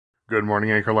Good morning,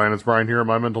 Anchorline. It's Brian here at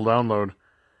My Mental Download.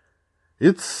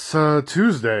 It's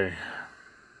Tuesday.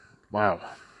 Wow,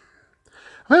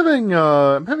 I'm having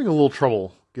a little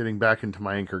trouble getting back into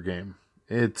my Anchor game.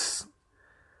 It's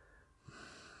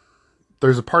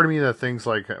There's a part of me that thinks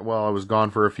like, well, I was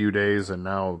gone for a few days and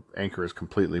now Anchor has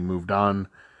completely moved on.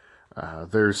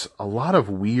 There's a lot of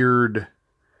weird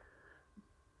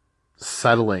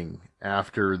settling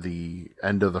after the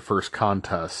end of the first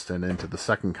contest and into the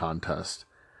second contest.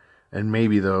 And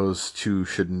maybe those two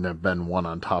shouldn't have been one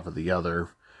on top of the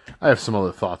other. I have some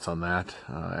other thoughts on that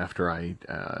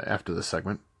after this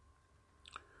segment.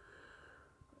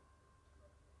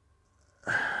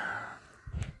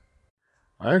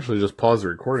 I actually just paused the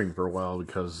recording for a while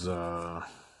because I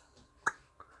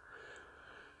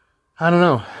don't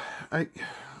know. I've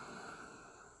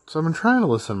been trying to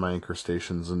listen to my Anchor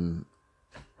stations, and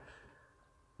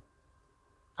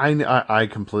I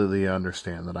completely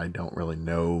understand that I don't really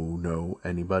know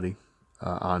anybody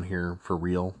on here for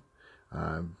real.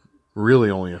 Really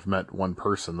only have met one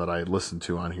person that I listened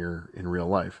to on here in real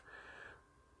life.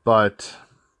 But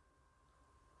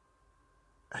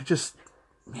there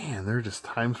are just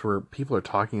times where people are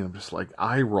talking and I'm just like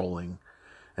eye rolling.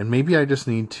 And maybe I just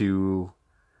need to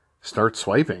start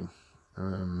swiping.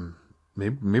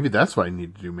 Maybe that's what I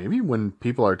need to do. Maybe when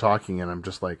people are talking and I'm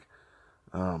just like,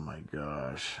 oh my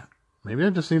gosh, maybe I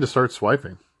just need to start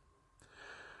swiping.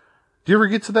 Do you ever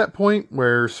get to that point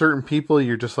where certain people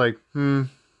you're just like,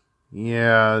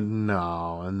 yeah,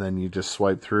 no, and then you just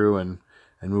swipe through and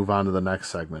move on to the next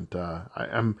segment?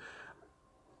 I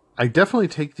definitely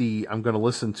take I'm going to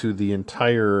listen to the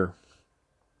entire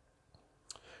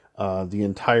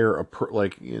entire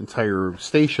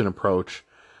station approach.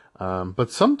 But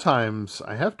sometimes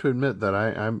I have to admit that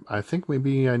I think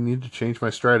maybe I need to change my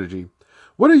strategy.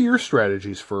 What are your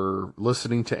strategies for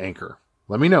listening to Anchor?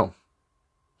 Let me know.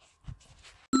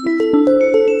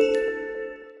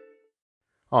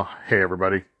 Oh, hey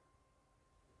everybody.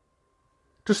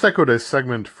 Just echoed a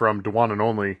segment from Dewan and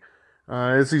Only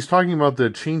as he's talking about the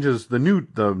changes, the new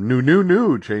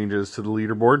changes to the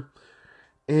leaderboard.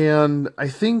 And I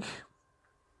think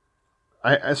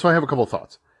I have a couple of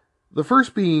thoughts. The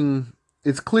first being,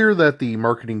 it's clear that the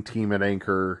marketing team at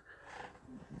Anchor,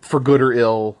 for good or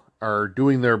ill, are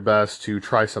doing their best to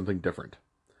try something different.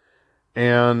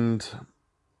 And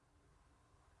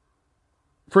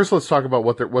first, let's talk about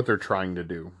what they're trying to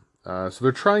do. So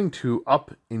they're trying to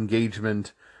up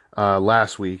engagement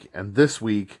last week, and this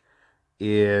week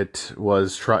it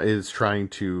is trying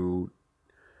to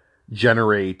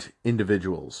generate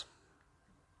individuals.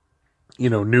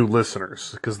 New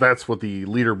listeners, because that's what the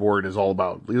leaderboard is all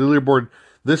about. The leaderboard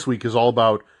this week is all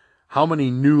about how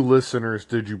many new listeners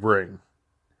did you bring,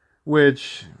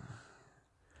 which,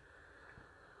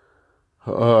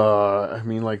 there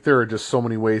are just so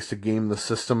many ways to game the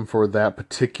system for that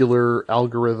particular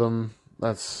algorithm.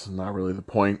 That's not really the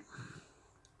point.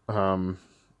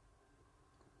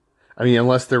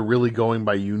 Unless they're really going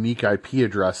by unique IP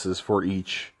addresses for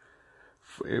each,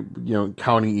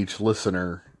 counting each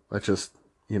listener. That's just,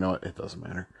 it doesn't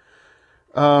matter.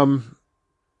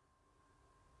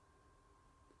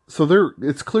 So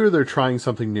it's clear they're trying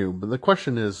something new, but the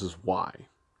question is why?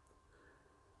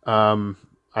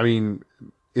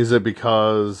 Is it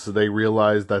because they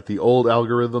realized that the old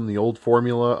algorithm, the old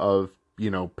formula of,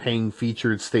 paying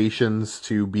featured stations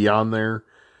to be on there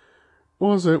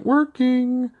wasn't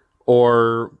working?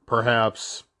 Or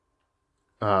perhaps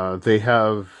they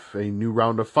have a new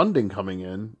round of funding coming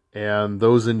in, and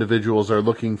those individuals are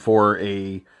looking for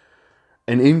an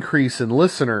increase in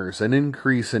listeners, an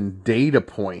increase in data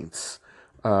points,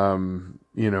 an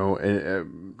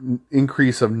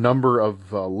increase of number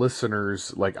of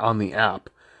listeners like on the app,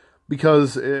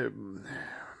 because a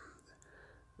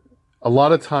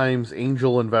lot of times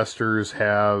angel investors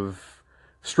have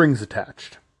strings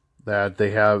attached that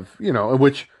they have,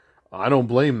 which I don't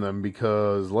blame them,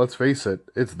 because let's face it,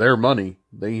 it's their money.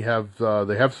 They have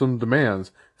some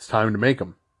demands. It's time to make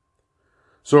them.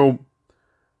 So,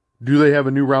 do they have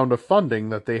a new round of funding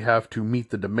that they have to meet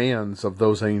the demands of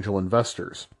those angel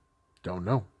investors? Don't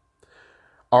know.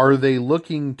 Are they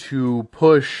looking to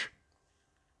push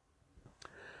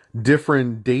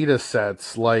different data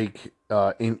sets like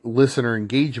in listener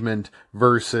engagement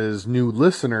versus new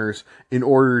listeners in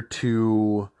order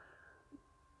to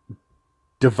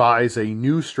devise a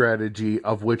new strategy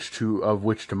of which to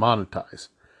monetize?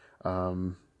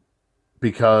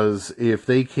 Because if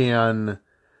they can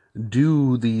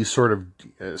do these sort of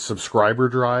subscriber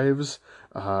drives,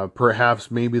 perhaps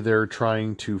maybe they're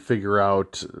trying to figure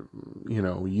out,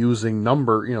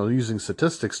 using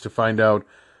statistics to find out,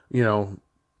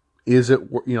 Is it,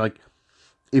 like,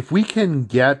 if we can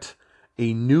get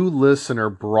a new listener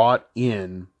brought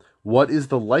in, what is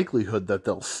the likelihood that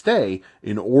they'll stay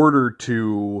in order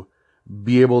to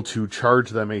be able to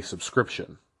charge them a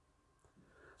subscription?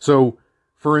 So,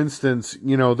 for instance,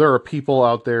 there are people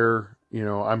out there,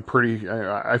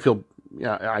 I feel,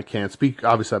 I can't speak,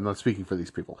 obviously I'm not speaking for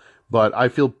these people, but I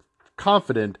feel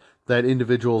confident that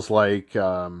individuals like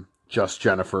Just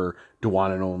Jennifer,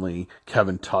 Dewan and Only,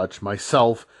 Kevin Touch,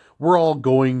 myself, we're all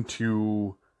going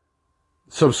to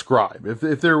subscribe.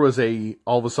 If there was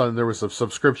all of a sudden there was a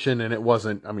subscription and it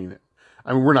wasn't, I mean,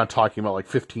 we're not talking about like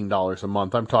 $15 a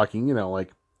month. I'm talking,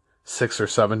 like $6 or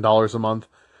 $7 a month.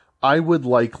 I would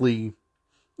likely,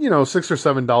 $6 or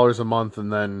 $7 a month,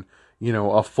 and then,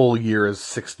 a full year is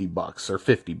 $60 or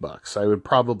 $50. I would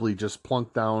probably just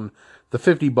plunk down the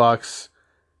 $50,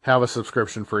 have a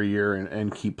subscription for a year,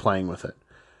 and keep playing with it.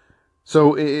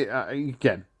 So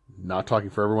again, not talking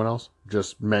for everyone else,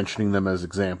 just mentioning them as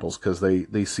examples because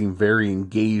they seem very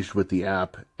engaged with the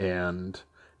app, and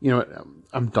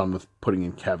I'm done with putting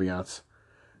in caveats.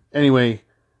 Anyway,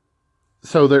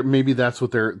 so maybe that's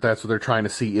what they're trying to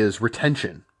see is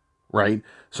retention, right?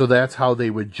 So that's how they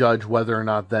would judge whether or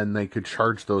not then they could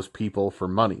charge those people for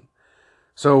money.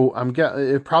 So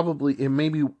it may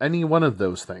be any one of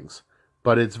those things,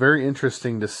 but it's very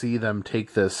interesting to see them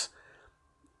take this,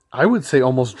 I would say,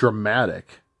 almost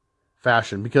dramatic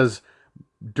fashion, because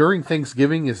during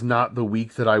Thanksgiving is not the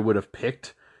week that I would have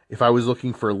picked if I was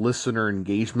looking for listener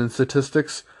engagement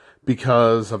statistics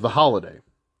because of the holiday,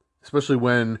 especially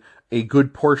when a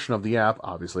good portion of the app,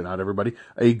 obviously not everybody,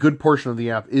 a good portion of the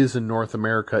app is in North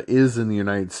America, is in the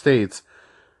United States.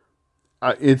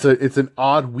 It's an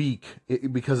odd week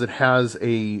because it has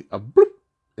a bloop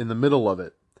in the middle of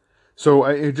it. So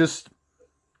I'm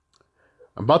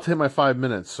about to hit my 5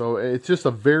 minutes. So it's just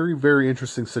a very, very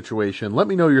interesting situation. Let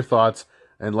me know your thoughts,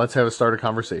 and let's start a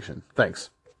conversation. Thanks.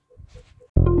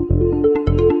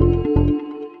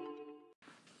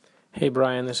 Hey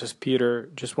Brian, this is Peter.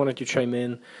 Just wanted to chime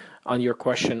in on your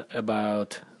question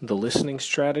about the listening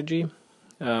strategy.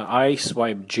 I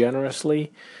swipe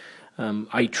generously.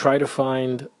 I try to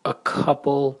find a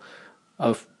couple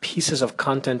of pieces of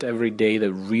content every day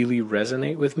that really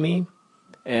resonate with me,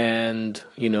 and,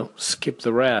 skip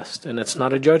the rest. And it's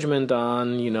not a judgment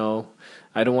on,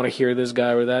 I don't want to hear this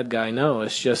guy or that guy. No,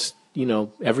 it's just,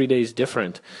 every day is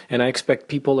different. And I expect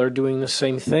people are doing the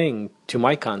same thing to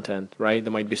my content, right?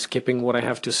 They might be skipping what I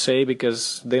have to say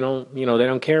because they don't, they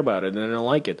don't care about it and they don't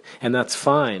like it. And that's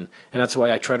fine. And that's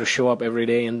why I try to show up every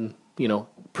day and,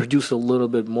 produce a little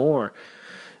bit more,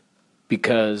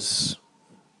 because,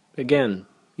 again,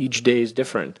 each day is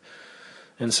different.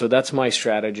 And so that's my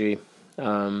strategy.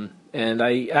 And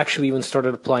I actually even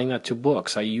started applying that to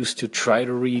books. I used to try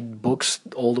to read books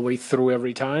all the way through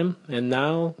every time, and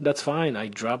now that's fine. I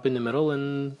drop in the middle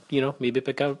and, maybe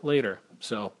pick up later.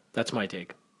 So that's my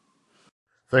take.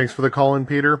 Thanks for the call in,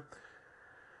 Peter.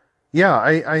 Yeah,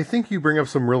 I think you bring up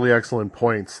some really excellent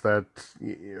points that...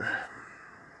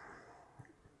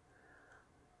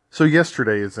 So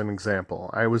yesterday is an example.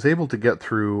 I was able to get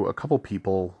through a couple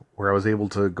people where I was able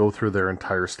to go through their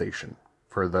entire station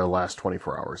for the last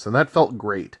 24 hours. And that felt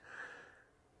great.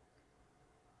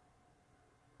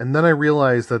 And then I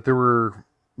realized that there were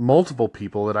multiple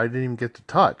people that I didn't even get to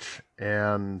touch.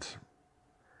 And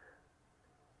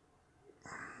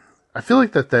I feel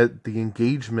like that the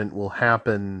engagement will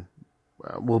happen,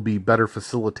 will be better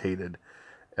facilitated,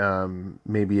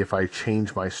 maybe if I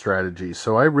change my strategy.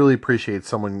 So I really appreciate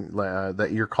someone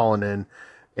that you're calling in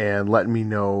and letting me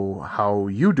know how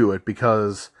you do it,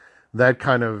 because that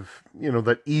kind of,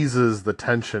 that eases the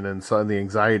tension and the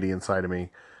anxiety inside of me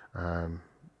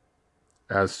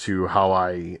as to how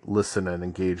I listen and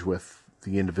engage with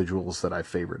the individuals that I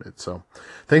favorited. So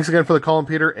thanks again for the call,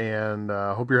 Peter, and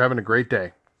hope you're having a great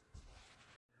day.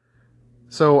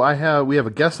 So we have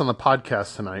a guest on the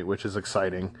podcast tonight, which is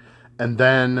exciting. And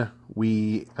then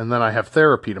I have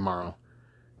therapy tomorrow.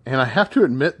 And I have to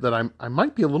admit that I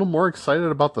might be a little more excited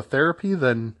about the therapy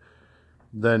than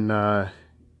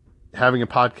having a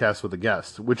podcast with a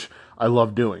guest, which I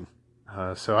love doing.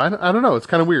 So I don't know. It's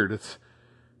kind of weird. It's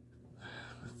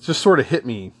just sort of hit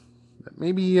me.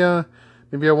 Maybe I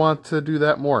want to do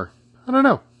that more. I don't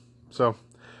know. So,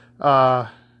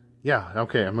 yeah,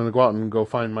 okay. I'm going to go out and go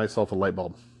find myself a light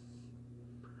bulb.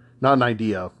 Not an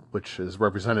idea, which is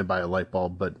represented by a light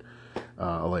bulb, but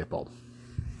a light bulb.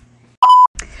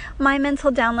 My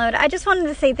mental download. I just wanted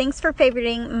to say thanks for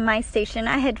favoriting my station.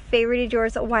 I had favorited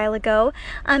yours a while ago.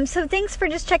 So thanks for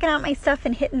just checking out my stuff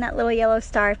and hitting that little yellow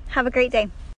star. Have a great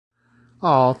day.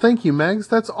 Oh, thank you, Megs.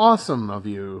 That's awesome of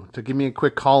you to give me a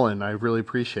quick call in. I really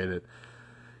appreciate it.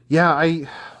 Yeah, I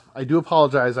do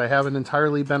apologize. I haven't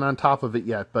entirely been on top of it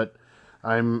yet, but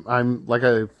I'm like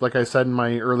I said in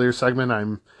my earlier segment,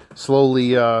 I'm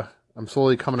slowly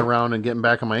coming around and getting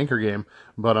back on my anchor game.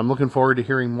 But I'm looking forward to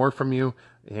hearing more from you,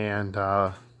 and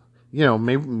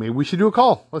maybe we should do a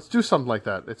call. Let's do something like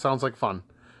that. It sounds like fun.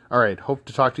 All right, hope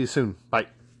to talk to you soon. Bye.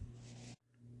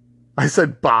 I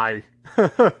said bye.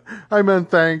 I meant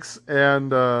thanks,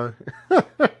 and oh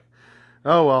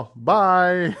well,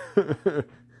 bye.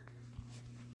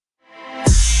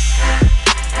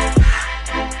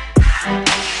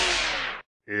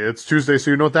 It's Tuesday,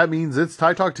 so you know what that means. It's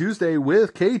Tie Talk Tuesday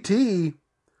with KT.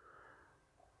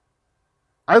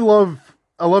 I love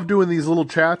doing these little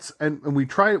chats, and we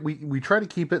try to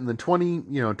keep it in the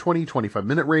 25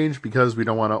 minute range because we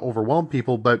don't want to overwhelm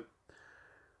people, but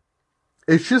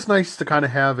it's just nice to kind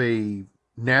of have a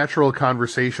natural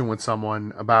conversation with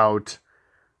someone about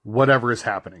whatever is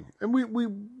happening. And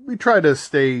we try to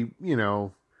stay, we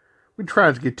try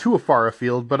not to get too far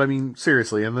afield, but I mean,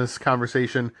 seriously, in this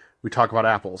conversation, we talk about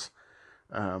apples.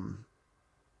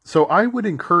 So I would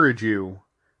encourage you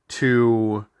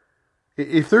to,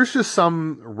 if there's just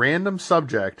some random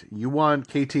subject you want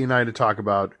KT and I to talk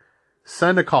about,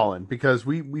 send a call in, because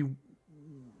we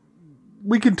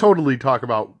can totally talk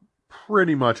about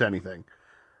pretty much anything.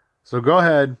 So go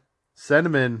ahead, send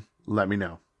them in, let me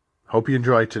know. Hope you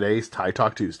enjoy today's Tie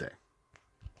Talk Tuesday.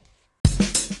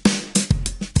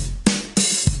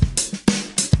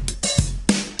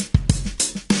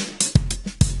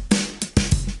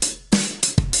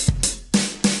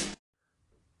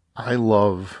 I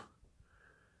love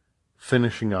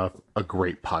finishing up a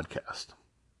great podcast.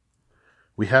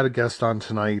 We had a guest on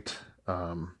tonight.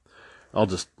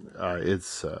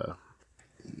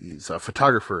 He's a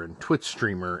photographer and Twitch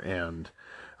streamer and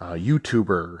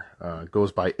YouTuber,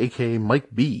 goes by aka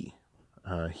Mike B.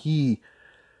 He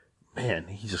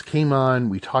just came on.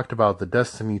 We talked about the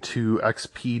Destiny 2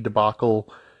 XP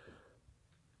debacle.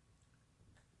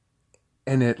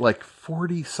 And at like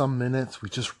 40 some minutes, we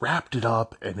just wrapped it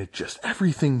up, and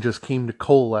everything just came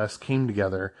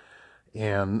together.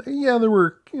 And yeah, there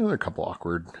were, a couple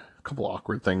awkward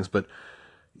things, but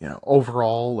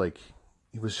overall, like,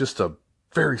 it was just a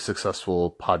very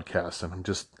successful podcast, and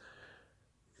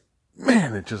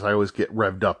I always get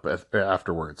revved up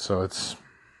afterwards. So it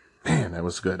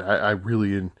was good. I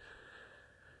really,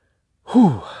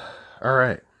 all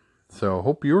right. So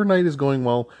hope your night is going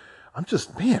well. I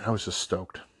was just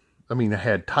stoked. I mean, I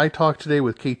had Tie Talk today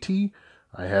with KT.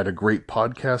 I had a great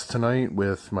podcast tonight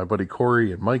with my buddy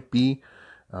Corey and Mike B,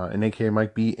 and aka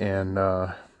Mike B, and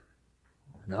I'm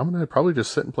gonna probably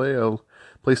just sit and play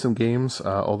some games.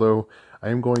 Although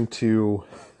I'm going to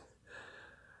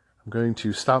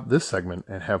stop this segment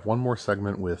and have one more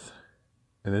segment with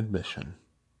an admission.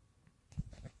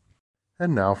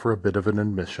 And now for a bit of an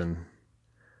admission.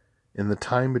 In the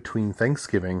time between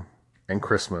Thanksgiving and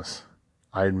Christmas,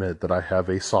 I admit that I have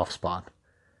a soft spot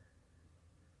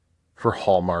for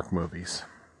Hallmark movies.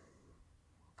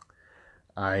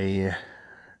 I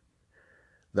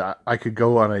could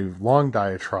go on a long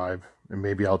diatribe, and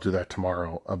maybe I'll do that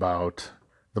tomorrow, about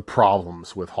the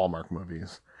problems with Hallmark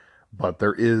movies. But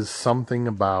there is something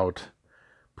about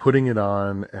putting it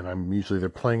on, and I'm usually either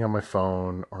playing on my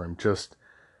phone, or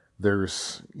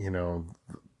there's,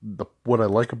 what I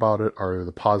like about it are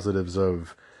the positives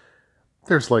of,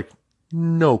 there's like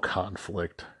no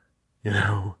conflict,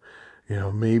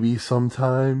 maybe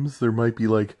sometimes there might be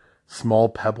like small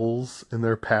pebbles in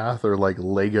their path, or like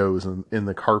Legos in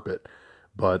the carpet.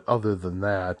 But other than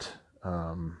that,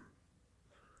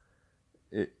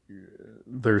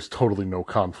 there's totally no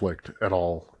conflict at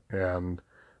all. And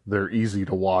they're easy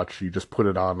to watch. You just put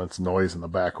it on, it's noise in the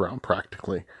background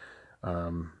practically.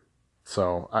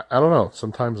 So I don't know.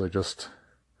 Sometimes I just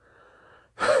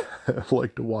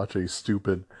like to watch a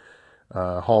stupid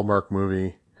Hallmark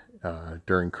movie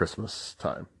during Christmas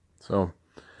time. So,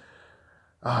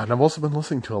 and I've also been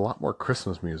listening to a lot more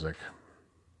Christmas music.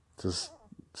 It's just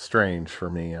strange for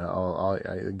me. It's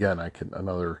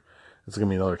gonna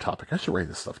be another topic. I should write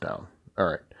this stuff down. All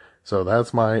right. So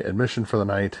that's my admission for the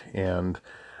night, and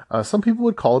some people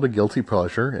would call it a guilty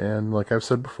pleasure. And like I've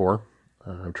said before,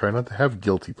 I try not to have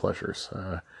guilty pleasures.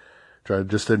 Try to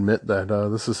just admit that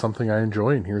this is something I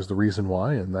enjoy, and here's the reason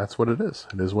why, and that's what it is.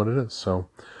 It is what it is. So,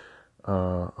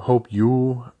 hope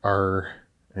you are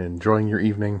enjoying your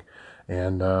evening,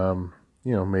 and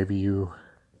maybe you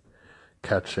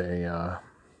catch a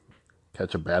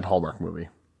bad Hallmark movie.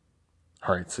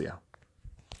 All right, see ya.